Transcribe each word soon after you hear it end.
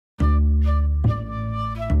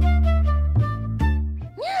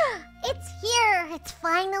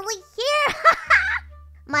finally here!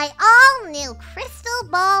 My all-new Crystal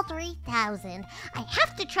Ball 3000. I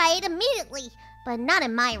have to try it immediately, but not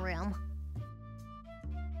in my room.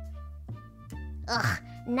 Ugh,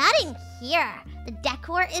 not in here. The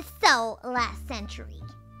decor is so last century.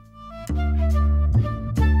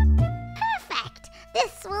 Perfect!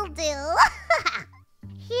 This will do.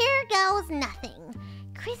 Here goes nothing.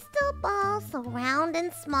 Crystal balls so round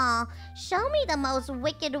and small. Show me the most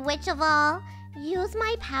wicked witch of all. Use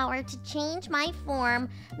my power to change my form.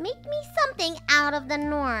 Make me something out of the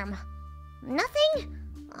norm. Nothing?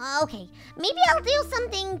 Okay, maybe I'll do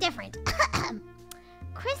something different.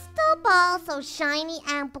 Crystal ball so shiny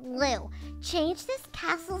and blue. Change this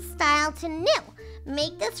castle style to new.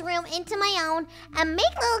 Make this room into my own and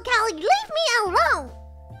make little Kelly leave me alone.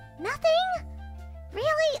 Nothing?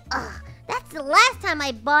 Really? Ugh, that's the last time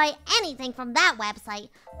I buy anything from that website.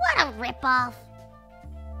 What a ripoff.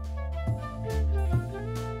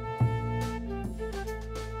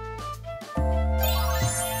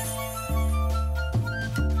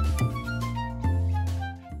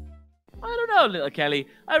 I don't know, little Kelly.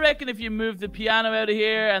 I reckon if you move the piano out of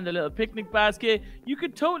here and the little picnic basket, you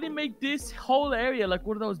could totally make this whole area like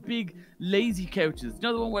one of those big lazy couches. You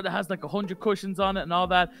know, the one where it has like 100 cushions on it and all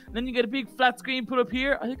that. And then you get a big flat screen put up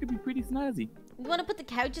here. I think it'd be pretty snazzy. You want to put the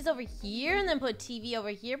couches over here and then put TV over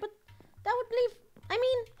here, but that would leave... I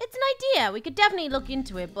mean, it's an idea. We could definitely look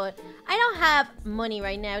into it, but I don't have money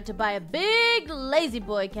right now to buy a big lazy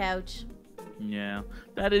boy couch. Yeah,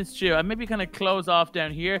 that is true. And maybe kind of close off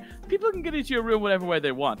down here. People can get into your room whatever way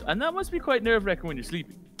they want. And that must be quite nerve-wracking when you're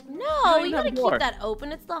sleeping. No, you gotta keep that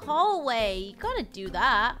open. It's the hallway. You gotta do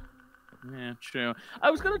that. Yeah, true.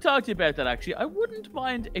 I was going to talk to you about that, actually. I wouldn't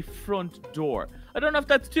mind a front door. I don't know if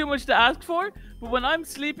that's too much to ask for, but when I'm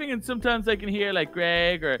sleeping and sometimes I can hear, like,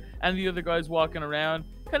 Greg or any of the other guys walking around,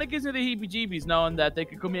 kind of gives me the heebie-jeebies knowing that they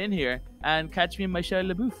could come in here and catch me in my Shia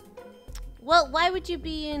LaBeouf. Well, why would you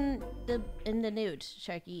be in the nude,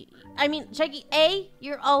 Sharky? I mean, Sharky, A,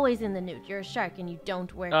 you're always in the nude. You're a shark and you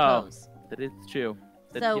don't wear clothes. That is true.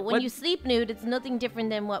 So when you sleep nude, it's nothing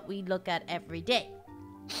different than what we look at every day.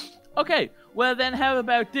 Okay, well then how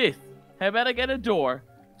about this? How about I get a door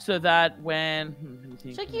so that when...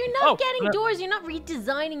 Sharky, you're not getting doors. You're not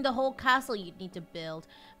redesigning the whole castle. You'd need to build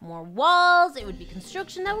more walls. It would be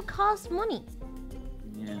construction. That would cost money.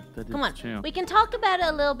 Yeah, that is Come on, true. we can talk about it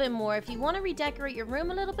a little bit more. If you want to redecorate your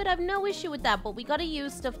room a little bit, I have no issue with that. But we got to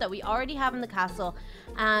use stuff that we already have in the castle.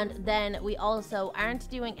 And then we also aren't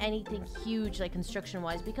doing anything huge, like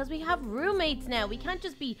construction-wise, because we have roommates now. We can't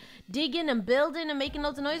just be digging and building and making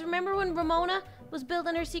loads of noise. Remember when Ramona was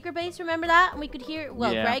building her secret base? Remember that? And we could hear,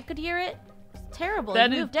 well, yeah. Greg could hear it. It's terrible.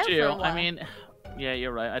 That is true. I mean, yeah,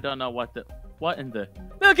 you're right. I don't know what in the...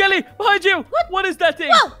 Little Kelly, behind you! What is that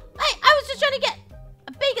thing? Whoa! Hey, I was just trying to get...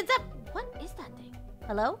 Bacon, what is that thing?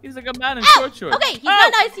 Hello? He's like a man in short shorts. Okay, he's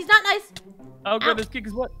not nice. He's not nice. Oh, goodness, kick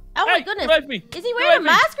his butt. Oh, my goodness. Is he wearing a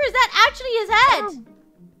mask or is that actually his head?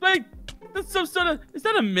 Wait, that's some sort of... Is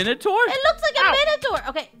that a minotaur? It looks like a minotaur.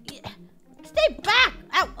 Okay, stay back.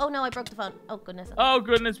 Ow. Oh, no, I broke the phone. Oh, goodness. Oh,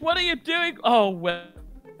 goodness. What are you doing? Oh, well.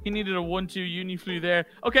 He needed a 1-2 uni-flu there.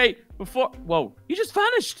 Okay, before... Whoa, he just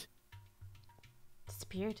vanished.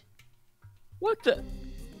 Disappeared. What the...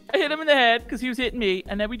 I hit him in the head because he was hitting me,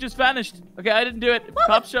 and then we just vanished. Okay, I didn't do it. The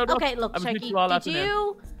cops showed up. Okay, look, Sharky, did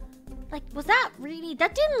you... Like, was that really...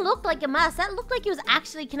 That didn't look like a mask. That looked like it was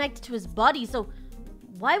actually connected to his body. So,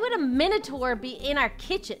 why would a minotaur be in our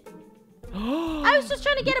kitchen? I was just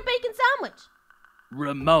trying to get a bacon sandwich.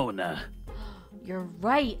 Ramona. You're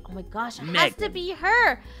right. Oh my gosh, it has to be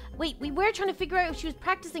her. Wait, we were trying to figure out if she was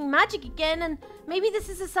practicing magic again, and maybe this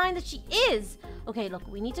is a sign that she is. Okay, look,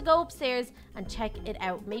 we need to go upstairs and check it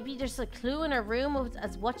out. Maybe there's a clue in her room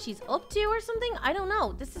as what she's up to or something. I don't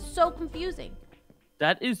know. This is so confusing.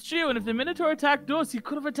 That is true, and if the Minotaur attacked us, he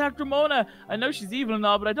could have attacked Ramona. I know she's evil and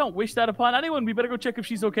all, but I don't wish that upon anyone. We better go check if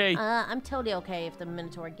she's okay. I'm totally okay if the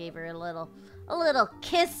Minotaur gave her a little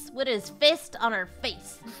kiss with his fist on her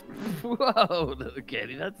face. Whoa, little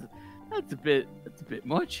Katie, that's a bit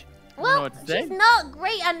much. Well, she's not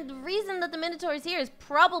great, and the reason that the Minotaur is here is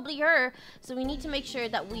probably her. So we need to make sure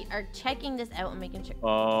that we are checking this out and making sure.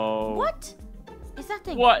 Oh. What is that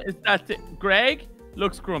thing? What is that thing? Greg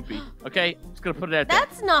looks grumpy. Okay, just gonna put it out there.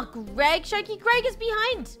 That's not Greg, Sharky. Greg is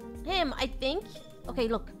behind him, I think. Okay,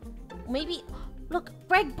 look. Maybe. Look,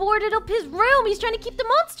 Greg boarded up his room. He's trying to keep the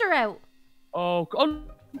monster out. Oh,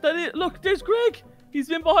 look, there's Greg. He's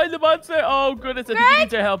been behind the monster. Oh, goodness. I think he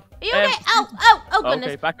needs our help. Are you okay? Oh, goodness.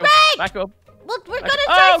 Okay, back up. Greg! Back up. Look, we're going to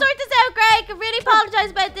try and sort this out, Greg. I really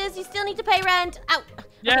apologize about this. You still need to pay rent. Ow.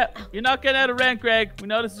 Yeah, you're not getting out of rent, Greg. We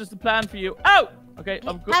know this is just a plan for you. Ow! Okay,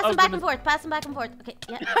 I'm good. Pass them back and forth. Pass them back and forth. Okay,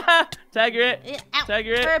 yeah. Tagger it. Yeah, ow.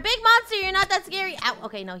 Tagger it. For a big monster, you're not that scary. Ow.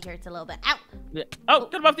 Okay, no, here it's a little bit. Ow. Yeah. Oh,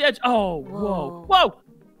 get him off the edge. Oh, whoa. Whoa.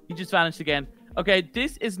 He just vanished again. Okay,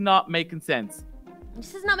 this is not making sense.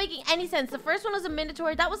 This is not making any sense. The first one was a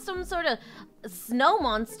minotaur. That was some sort of snow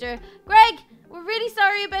monster. Greg, we're really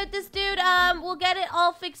sorry about this, dude. We'll get it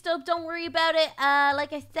all fixed up. Don't worry about it.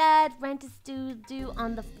 Like I said, rent is due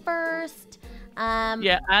on the 1st.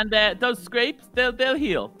 Yeah, and those scrapes, they'll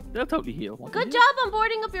heal. They'll totally heal. Good job on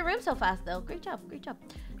boarding up your room so fast, though. Great job. Great job.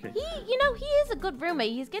 Okay. He is a good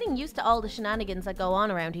roommate. He's getting used to all the shenanigans that go on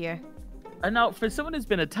around here. I know, for someone who's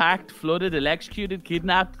been attacked, flooded, electrocuted,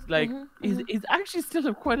 kidnapped, like, he's actually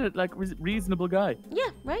still quite a reasonable guy. Yeah,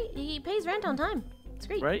 right? He pays rent on time. It's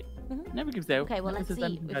great. Right? Never gives out. Okay, well, Never let's says see.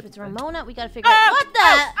 anything If bad it's to me. Ramona, we gotta figure out. What the?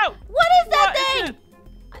 Ow! What is that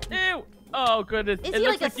thing? Ew! Oh, goodness. Is It he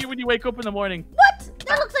looks like like you when you wake up in the morning. What?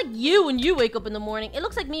 That looks like you when you wake up in the morning. It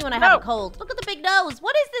looks like me when I have a cold. Look at the big nose.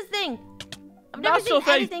 What is this thing? I've never seen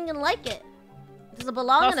anything like it. Does it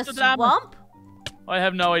belong in a swamp? I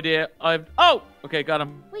have no idea. Oh! Okay, got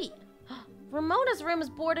him. Wait. Ramona's room is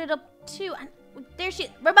boarded up too. And there she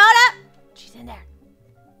is. Ramona! She's in there.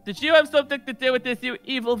 Did you have something to do with this, you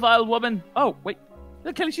evil, vile woman? Oh, wait.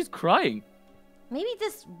 Look, Kelly, she's crying. Maybe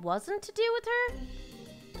this wasn't to do with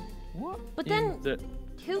her? What? But then,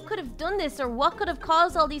 who could have done this, or what could have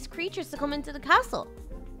caused all these creatures to come into the castle?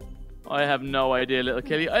 I have no idea, little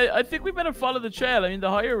Kelly. I think we better follow the trail. I mean, the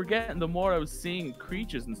higher we're getting, the more I was seeing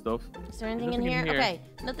creatures and stuff. Is there anything in here? Okay,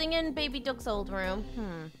 nothing in Baby Duck's old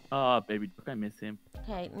room. Oh, Baby Duck, I miss him.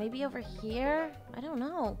 Okay, maybe over here? I don't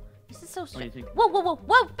know. This is so strange. What do you think? Whoa, whoa, whoa,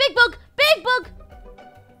 whoa! Big bug! Big bug!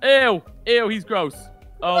 Ew! Ew, he's gross.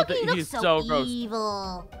 Oh, Look, he looks he's so gross.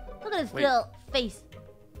 evil. Look at his little face.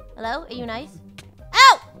 Hello? Are you nice?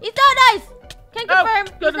 Ow! He's not nice! Can confirm,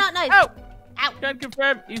 he's not nice. Ow! Ow! Can't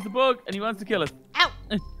confirm. He's a bug and he wants to kill us. Ow!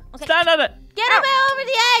 Okay. Stand on it! Get him out over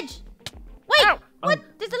the edge! Wait! Ow. What?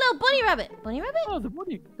 There's a little bunny rabbit. Bunny rabbit? Oh, the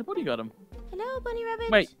bunny got him. Hello, bunny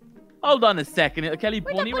rabbit. Wait, hold on a second, little Kelly.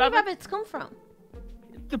 Where'd Bunny the bunny rabbit? rabbits come from?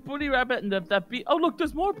 The bunny rabbit and that bee. Oh, look,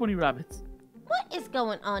 there's more bunny rabbits. What is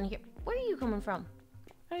going on here? Where are you coming from?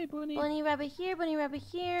 Hey, bunny. Bunny rabbit here, bunny rabbit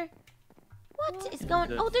here. What is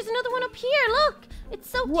going on? Oh, there's another one up here. Look! It's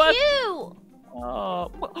so cute!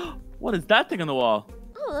 Oh, what is that thing on the wall?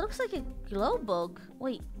 Oh, it looks like a glow bug.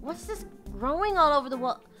 Wait, what's this growing all over the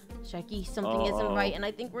wall? Sharky, something isn't right, and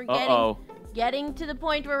I think we're getting to the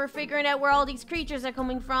point where we're figuring out where all these creatures are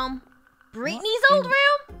coming from. Brittany's old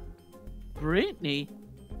room? Brittany?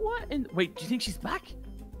 What in... Wait, do you think she's back?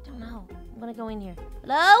 Don't know. I'm gonna go in here.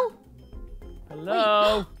 Hello?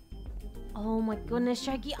 Hello? Wait. Oh my goodness,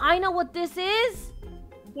 Sharky, I know what this is.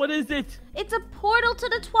 What is it? It's a portal to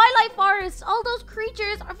the Twilight Forest. All those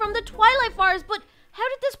creatures are from the Twilight Forest, but how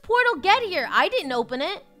did this portal get here? I didn't open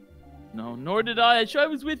it. No, nor did I. I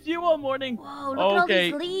was with you all morning. Whoa, look at all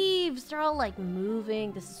these leaves. They're all like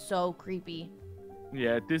moving. This is so creepy.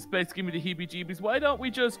 Yeah, this place gave me the heebie-jeebies. Why don't we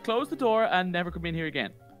just close the door and never come in here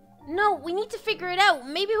again? No, we need to figure it out.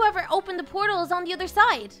 Maybe whoever opened the portal is on the other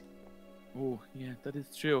side. Oh, yeah, that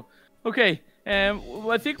is true. Okay,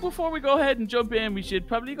 well, I think before we go ahead and jump in, we should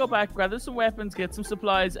probably go back, gather some weapons, get some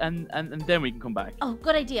supplies, and then we can come back. Oh,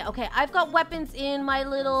 good idea. Okay, I've got weapons in my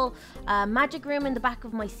little magic room in the back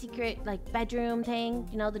of my secret, like, bedroom thing.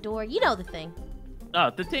 You know, the door. You know the thing. Oh,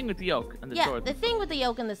 the thing with the yoke and the sword. Yeah, the thing with the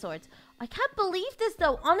yoke and the swords. I can't believe this,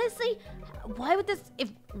 though. Honestly, why would this...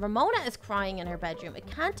 If Ramona is crying in her bedroom, it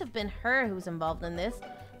can't have been her who's involved in this.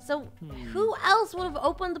 So who else would have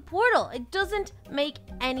opened the portal? It doesn't make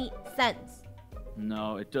any sense.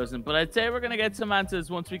 No, it doesn't. But I'd say we're going to get some answers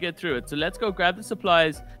once we get through it. So let's go grab the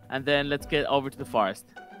supplies, and then let's get over to the forest.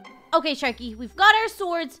 Okay, Sharky, we've got our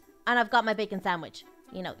swords, and I've got my bacon sandwich.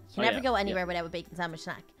 You know, you can never go anywhere without a bacon sandwich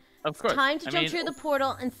snack. Of course. It's time to jump through the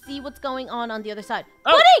portal and see what's going on the other side.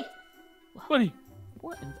 Oh! Buddy! Buddy!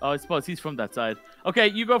 What? Oh, I suppose he's from that side. Okay,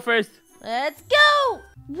 you go first. Let's go!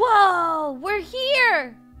 Whoa! We're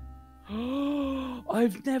here!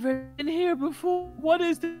 I've never been here before. What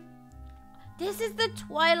is this? This is the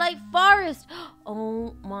Twilight Forest.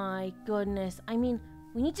 Oh my goodness. I mean,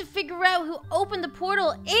 we need to figure out who opened the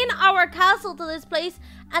portal in our castle to this place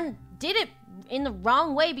and did it in the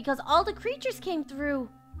wrong way because all the creatures came through.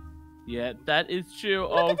 Yeah, that is true.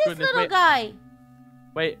 Look at this little guy.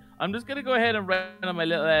 Wait, I'm just going to go ahead and write on my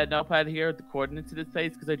little notepad here the coordinates to this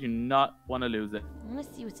place because I do not want to lose it. I want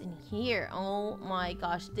to see what's in here. Oh my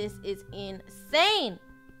gosh, this is insane.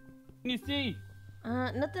 Can you see?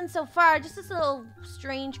 Nothing so far. Just this little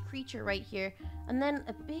strange creature right here. And then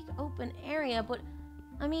a big open area, but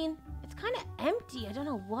I mean, it's kind of empty. I don't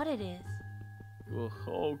know what it is.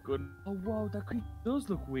 Oh, good. Oh, wow, that creature does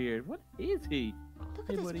look weird. What is he? Look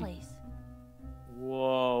Hey, at this buddy. place.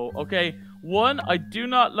 Whoa. Okay. One, I do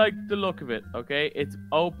not like the look of it. Okay, it's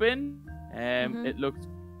open. It looks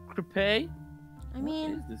creepy. I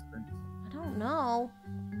mean, What is this thing? I don't know.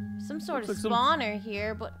 Some sort of Looks like spawner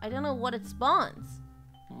here, but I don't know what it spawns.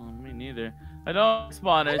 Oh, me neither. I don't like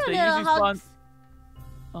spawners. Hello, They little usually spawn. hugs.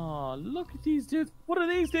 Oh, look at these dudes. What are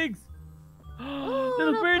these things? Ooh,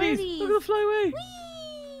 Little birdies. Look at them fly away.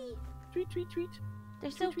 Whee! Tweet, tweet, tweet.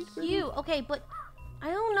 They're so Tweet, tweet, tweet. cute. Okay, but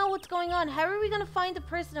I don't know what's going on. How are we gonna find the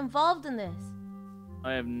person involved in this?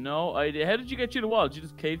 I have no idea. How did you get through the wall? Did you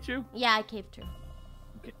just cave through? Yeah, I caved through.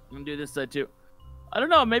 Okay, I'm gonna do this side too. I don't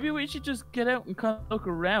know. Maybe we should just get out and kind of look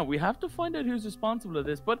around. We have to find out who's responsible for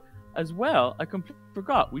this. But as well, I completely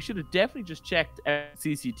forgot. We should have definitely just checked out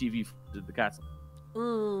CCTV footage of the castle.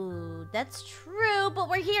 Ooh, that's true, but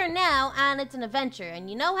we're here now, and it's an adventure, and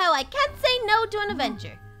you know how I can't say no to an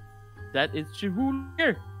adventure. That is true.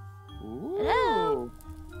 Here. Hello. Ooh.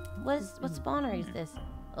 What spawner is this?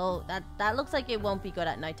 Oh, that looks like it won't be good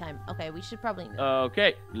at nighttime. Okay, we should probably move.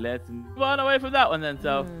 Okay, let's move on away from that one then.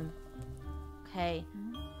 So. Okay.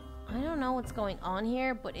 I don't know what's going on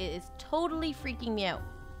here, but it is totally freaking me out.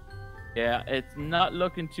 Yeah, it's not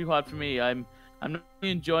looking too hot for me. I'm not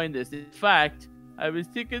really enjoying this. In fact, I was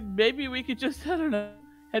thinking maybe we could just, I don't know,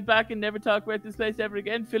 head back and never talk about this place ever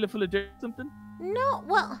again, fill it full of dirt or something. No,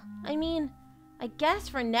 well, I mean, I guess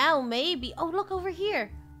for now, maybe. Oh, look over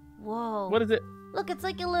here. Whoa. What is it? Look, it's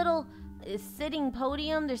like a little sitting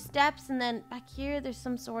podium. There's steps, and then back here, there's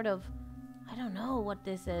some sort of, I don't know what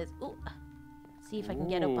this is. Ooh. See if I can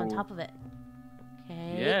get up on Ooh. top of it.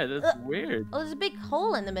 Okay. Yeah, that's weird. Oh, there's a big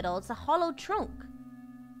hole in the middle. It's a hollow trunk.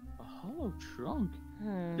 A hollow trunk.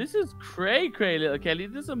 Hmm. This is cray, little Kelly.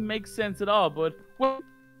 It doesn't make sense at all, but wait.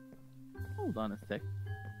 Hold on a sec.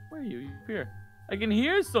 Where are you? You're here. I can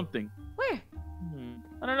hear something. Where?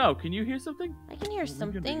 I don't know. Can you hear something? I can hear We can be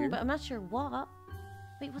something, here. but I'm not sure what.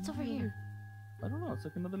 Wait, what's over here? I don't know. It's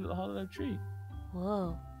like another little hollowed out tree.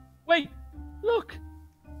 Whoa. Wait. Look.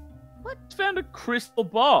 What? I found a crystal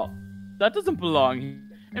ball. That doesn't belong here.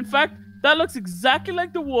 In fact, that looks exactly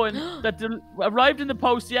like the one that arrived in the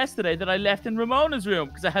post yesterday that I left in Ramona's room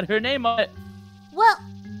because I had her name on it. Well,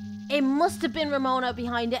 it must have been Ramona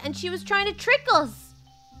behind it, and she was trying to trick us.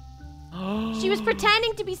 She was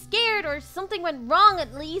pretending to be scared, or something went wrong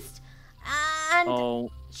at least. And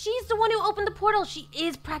she's the one who opened the portal. She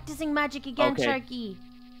is practicing magic again, Okay. Sharky.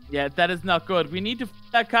 Yeah, that is not good. We need to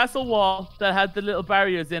find that castle wall that had the little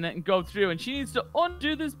barriers in it and go through. And she needs to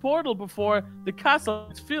undo this portal before the castle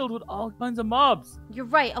is filled with all kinds of mobs. You're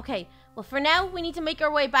right. Okay. Well, for now, we need to make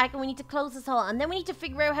our way back, and we need to close this hole. And then we need to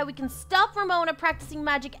figure out how we can stop Ramona practicing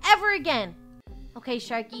magic ever again. Okay,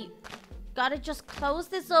 Sharky. Gotta just close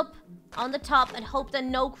this up on the top and hope that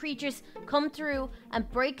no creatures come through and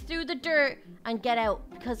break through the dirt and get out.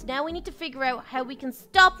 Because now we need to figure out how we can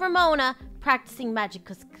stop Ramona practicing magic.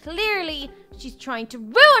 Because clearly, she's trying to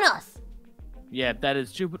ruin us. Yeah, that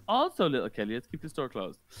is true. But also, little Kelly, let's keep this door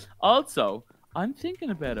closed. Also, I'm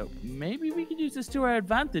thinking about it. Maybe we could use this to our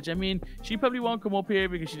advantage. I mean, she probably won't come up here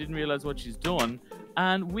because she didn't realize what she's done.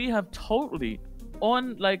 And we have totally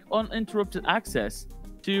uninterrupted access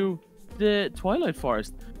to the Twilight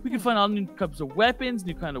Forest. We can find all new types of weapons,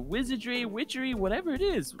 new kind of witchery, whatever it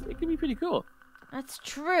is. It could be pretty cool. That's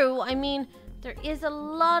true. I mean, there is a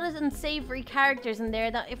lot of unsavory characters in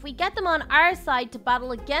there that if we get them on our side to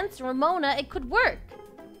battle against Ramona, it could work.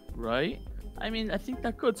 Right? I mean, I think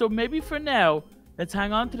that could. So maybe for now, let's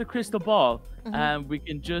hang on to the crystal ball and we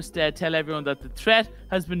can just tell everyone that the threat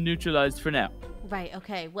has been neutralized for now. Right,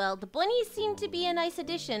 okay. Well, the bunnies seem to be a nice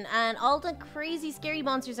addition, and all the crazy scary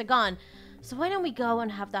monsters are gone. So why don't we go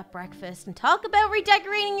and have that breakfast and talk about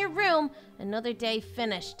redecorating your room? Another day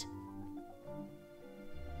finished.